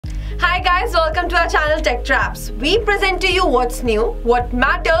Hi guys, welcome to our channel TechTraps. We present to you what's new, what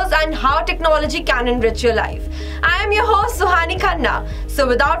matters and how technology can enrich your life. I am your host Suhani Khanna. So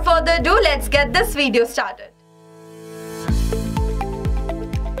without further ado, let's get this video started.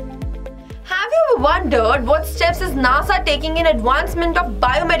 Have you ever wondered what steps is NASA taking in advancement of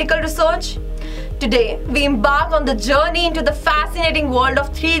biomedical research? Today, we embark on the journey into the fascinating world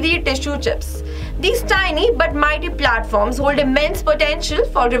of 3D tissue chips. These tiny but mighty platforms hold immense potential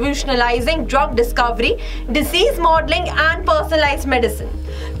for revolutionizing drug discovery, disease modeling, and personalized medicine.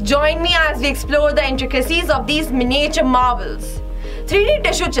 Join me as we explore the intricacies of these miniature marvels. 3D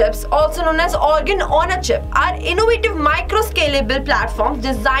tissue chips, also known as organ-on-a-chip, are innovative microscalable platforms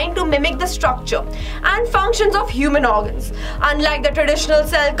designed to mimic the structure and functions of human organs. Unlike the traditional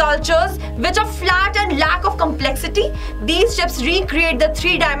cell cultures, which are flat and lack of complexity, these chips recreate the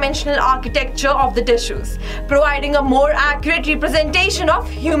three-dimensional architecture of the tissues, providing a more accurate representation of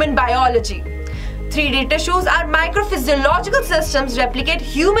human biology. 3D tissues are microphysiological systems replicate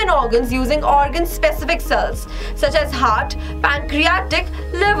human organs using organ-specific cells such as heart, pancreatic,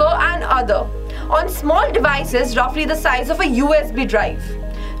 liver, and other, on small devices roughly the size of a USB drive.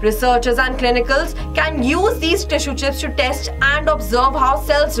 Researchers and clinicals can use these tissue chips to test and observe how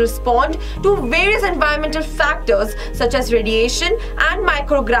cells respond to various environmental factors such as radiation and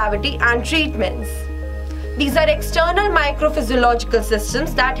microgravity and treatments. These are external microphysiological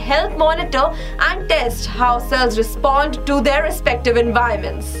systems that help monitor and test how cells respond to their respective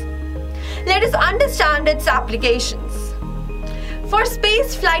environments. Let us understand its applications. For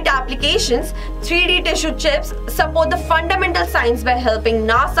space flight applications, 3D tissue chips support the fundamental science by helping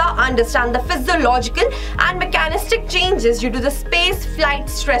NASA understand the physiological and mechanistic changes due to the space flight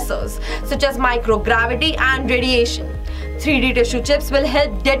stressors such as microgravity and radiation. 3D tissue chips will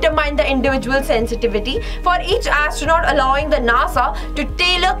help determine the individual sensitivity for each astronaut, allowing the NASA to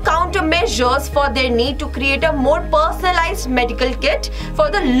tailor countermeasures for their need to create a more personalized medical kit for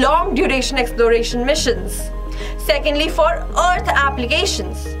the long-duration exploration missions. Secondly, for Earth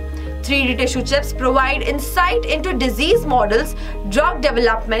applications, 3D tissue chips provide insight into disease models, drug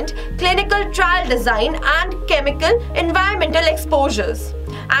development, clinical trial design, and chemical environmental exposures,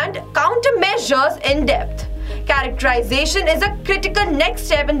 and countermeasures in depth. Characterization is a critical next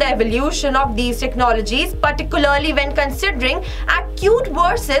step in the evolution of these technologies, particularly when considering acute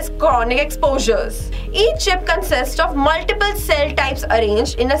versus chronic exposures. Each chip consists of multiple cell types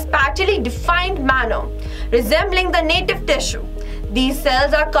arranged in a spatially defined manner, resembling the native tissue. These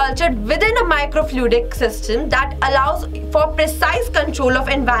cells are cultured within a microfluidic system that allows for precise control of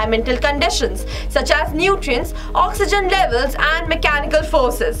environmental conditions such as nutrients, oxygen levels, and mechanical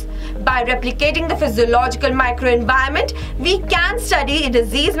forces. By replicating the physiological microenvironment, we can study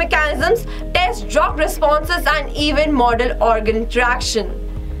disease mechanisms, test drug responses, and even model organ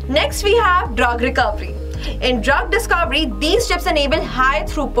interaction. Next, we have drug recovery. In drug discovery, these chips enable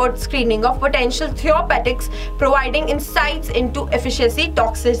high-throughput screening of potential therapeutics, providing insights into efficacy,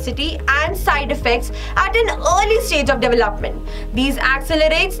 toxicity, and side effects at an early stage of development. These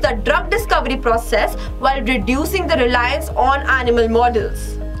accelerates the drug discovery process while reducing the reliance on animal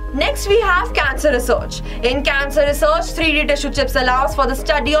models. Next, we have cancer research. In cancer research, 3D tissue chips allows for the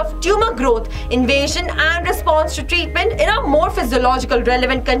study of tumor growth, invasion, and response to treatment in a more physiological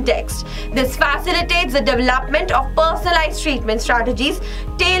relevant context. This facilitates the development of personalized treatment strategies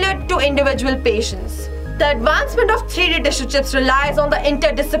tailored to individual patients. The advancement of 3D tissue chips relies on the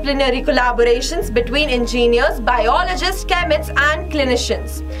interdisciplinary collaborations between engineers, biologists, chemists, and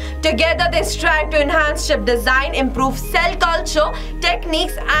clinicians. Together, they strive to enhance chip design, improve cell culture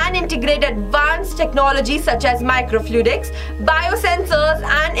techniques, and integrate advanced technologies such as microfluidics, biosensors,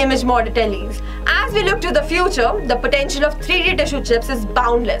 and image modeling. As we look to the future, the potential of 3D tissue chips is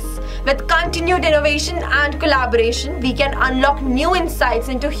boundless. With continued innovation and collaboration, we can unlock new insights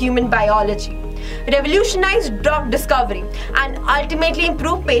into human biology, revolutionize drug discovery, and ultimately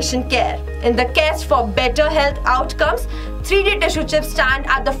improve patient care. In the quest for better health outcomes, 3D tissue chips stand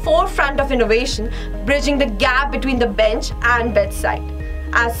at the forefront of innovation, bridging the gap between the bench and bedside.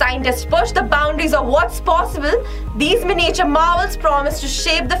 As scientists push the boundaries of what's possible, these miniature marvels promise to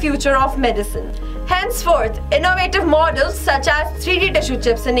shape the future of medicine. Henceforth, innovative models such as 3D tissue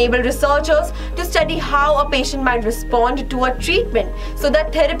chips enable researchers to study how a patient might respond to a treatment so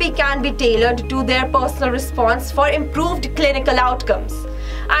that therapy can be tailored to their personal response for improved clinical outcomes.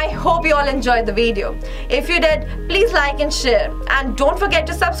 I hope you all enjoyed the video. If you did, please like and share. And don't forget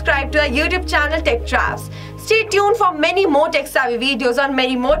to subscribe to our YouTube channel TechTraps. Stay tuned for many more tech-savvy videos on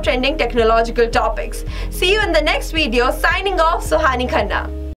many more trending technological topics. See you in the next video. Signing off, Suhani Khanna.